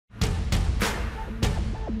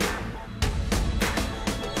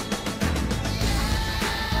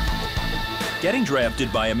Getting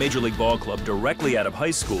drafted by a Major League ball club directly out of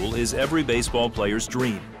high school is every baseball player's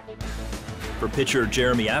dream. For pitcher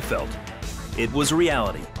Jeremy Affeldt, it was a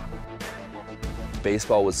reality.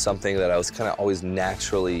 Baseball was something that I was kind of always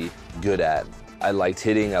naturally good at. I liked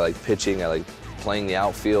hitting, I liked pitching, I liked playing the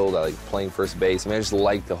outfield, I liked playing first base. I mean, I just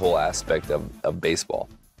liked the whole aspect of baseball.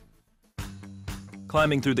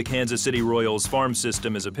 Climbing through the Kansas City Royals farm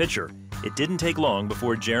system as a pitcher, it didn't take long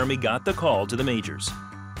before Jeremy got the call to the majors.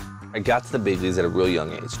 I got to the big leagues at a real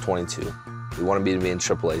young age, 22. They wanted me to be in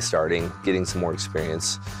AAA starting, getting some more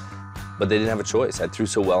experience, but they didn't have a choice. I threw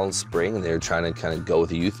so well in spring, and they were trying to kind of go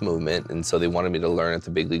with the youth movement, and so they wanted me to learn at the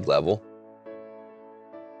big league level.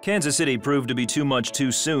 Kansas City proved to be too much too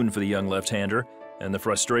soon for the young left-hander, and the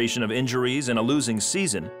frustration of injuries and a losing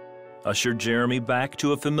season ushered Jeremy back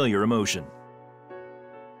to a familiar emotion.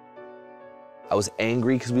 I was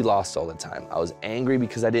angry because we lost all the time. I was angry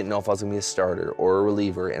because I didn't know if I was gonna be a starter or a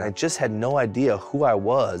reliever, and I just had no idea who I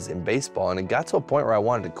was in baseball, and it got to a point where I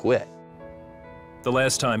wanted to quit. The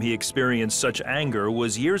last time he experienced such anger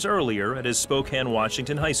was years earlier at his Spokane,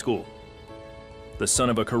 Washington high school. The son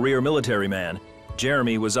of a career military man,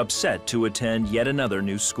 Jeremy was upset to attend yet another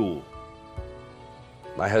new school.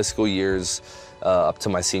 My high school years up to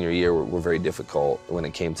my senior year were very difficult when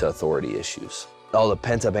it came to authority issues. All the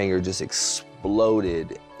pent-up anger just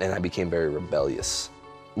exploded, and I became very rebellious.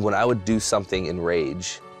 When I would do something in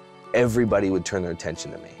rage, everybody would turn their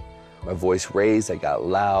attention to me. My voice raised, I got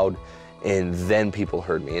loud, and then people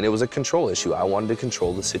heard me. And it was a control issue. I wanted to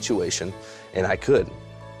control the situation, and I could.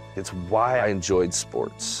 It's why I enjoyed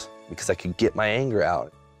sports, because I could get my anger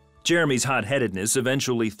out. Jeremy's hot-headedness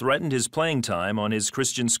eventually threatened his playing time on his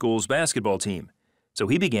Christian school's basketball team, so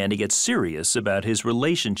he began to get serious about his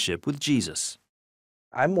relationship with Jesus.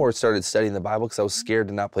 I more started studying the Bible because I was scared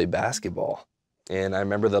to not play basketball. And I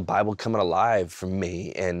remember the Bible coming alive for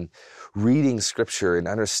me and reading scripture and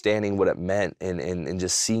understanding what it meant and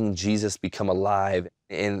just seeing Jesus become alive.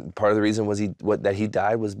 And part of the reason was that he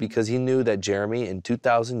died was because he knew that Jeremy in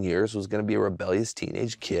 2,000 years was going to be a rebellious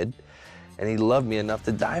teenage kid, and he loved me enough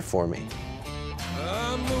to die for me.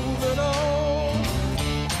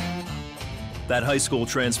 That high school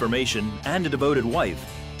transformation and a devoted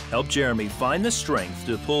wife helped Jeremy find the strength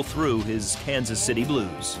to pull through his Kansas City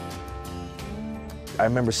blues. I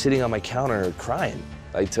remember sitting on my counter crying,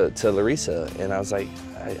 like to Larissa, and I was like,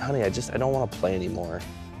 honey, I don't want to play anymore.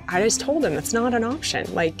 I just told him it's not an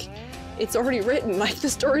option. Like, it's already written, like the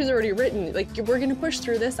story's already written. Like, we're gonna push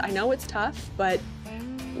through this. I know it's tough, but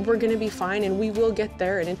we're gonna be fine and we will get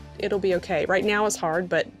there and it'll be okay. Right now it's hard,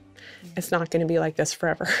 but it's not gonna be like this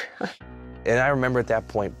forever. And I remember at that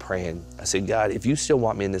point praying. I said, God, if you still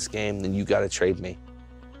want me in this game, then you gotta trade me.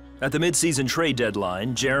 At the midseason trade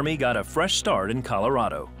deadline, Jeremy got a fresh start in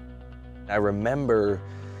Colorado. I remember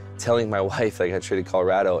telling my wife I got traded to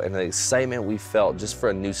Colorado and the excitement we felt just for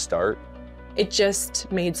a new start. It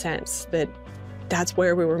just made sense that that's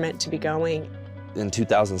where we were meant to be going. In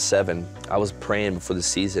 2007, I was praying before the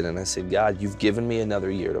season and I said, God, you've given me another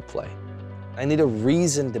year to play. I need a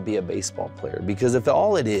reason to be a baseball player, because if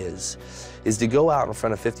all it is to go out in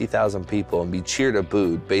front of 50,000 people and be cheered or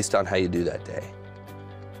booed based on how you do that day,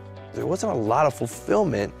 there wasn't a lot of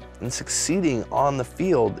fulfillment in succeeding on the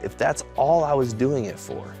field if that's all I was doing it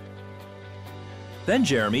for. Then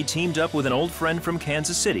Jeremy teamed up with an old friend from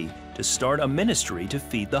Kansas City to start a ministry to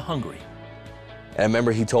feed the hungry. And I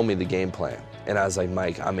remember he told me the game plan, and I was like,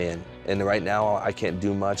 Mike, I'm in. And right now I can't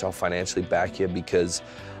do much. I'll financially back you because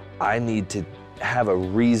I need to have a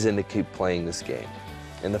reason to keep playing this game.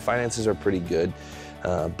 And the finances are pretty good,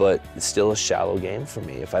 but it's still a shallow game for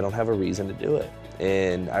me if I don't have a reason to do it.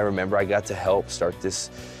 And I remember I got to help start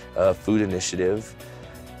this food initiative,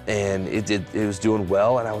 and it was doing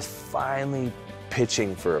well, and I was finally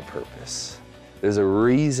pitching for a purpose. There's a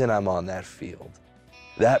reason I'm on that field.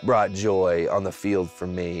 That brought joy on the field for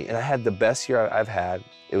me, and I had the best year I've had.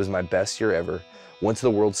 It was my best year ever. Went to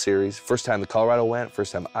the World Series. First time the Colorado went,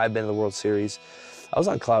 first time I've been to the World Series. I was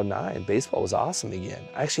on cloud nine. Baseball was awesome again.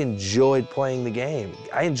 I actually enjoyed playing the game.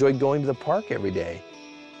 I enjoyed going to the park every day.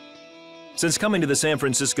 Since coming to the San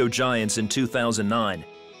Francisco Giants in 2009,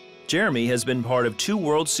 Jeremy has been part of 2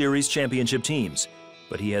 World Series championship teams,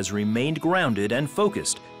 but he has remained grounded and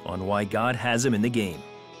focused on why God has him in the game.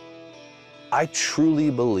 I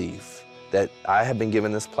truly believe that I have been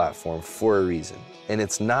given this platform for a reason, and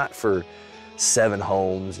it's not for 7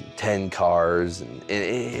 homes, and 10 cars,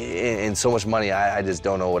 and so much money. I just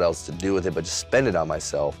don't know what else to do with it but just spend it on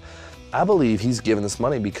myself. I believe he's given this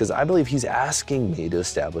money because I believe he's asking me to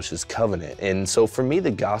establish his covenant. And so for me,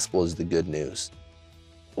 the gospel is the good news.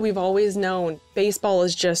 We've always known baseball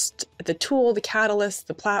is just the tool, the catalyst,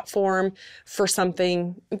 the platform for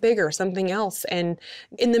something bigger, something else. And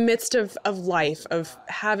in the midst of life, of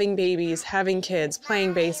having babies, having kids,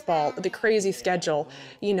 playing baseball, the crazy schedule,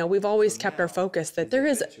 you know, we've always kept our focus that there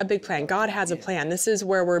is a big plan. God has a plan. This is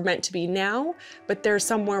where we're meant to be now, but there's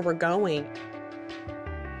somewhere we're going.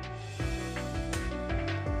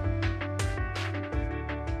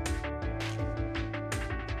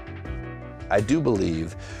 I do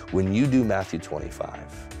believe when you do Matthew 25,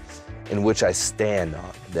 in which I stand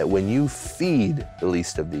on, that when you feed the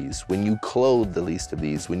least of these, when you clothe the least of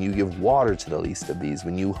these, when you give water to the least of these,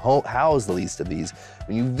 when you house the least of these,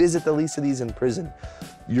 when you visit the least of these in prison,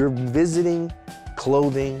 you're visiting,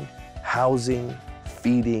 clothing, housing,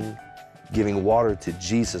 feeding, giving water to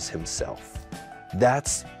Jesus himself.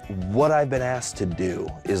 That's what I've been asked to do,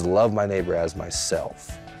 is love my neighbor as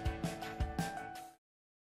myself.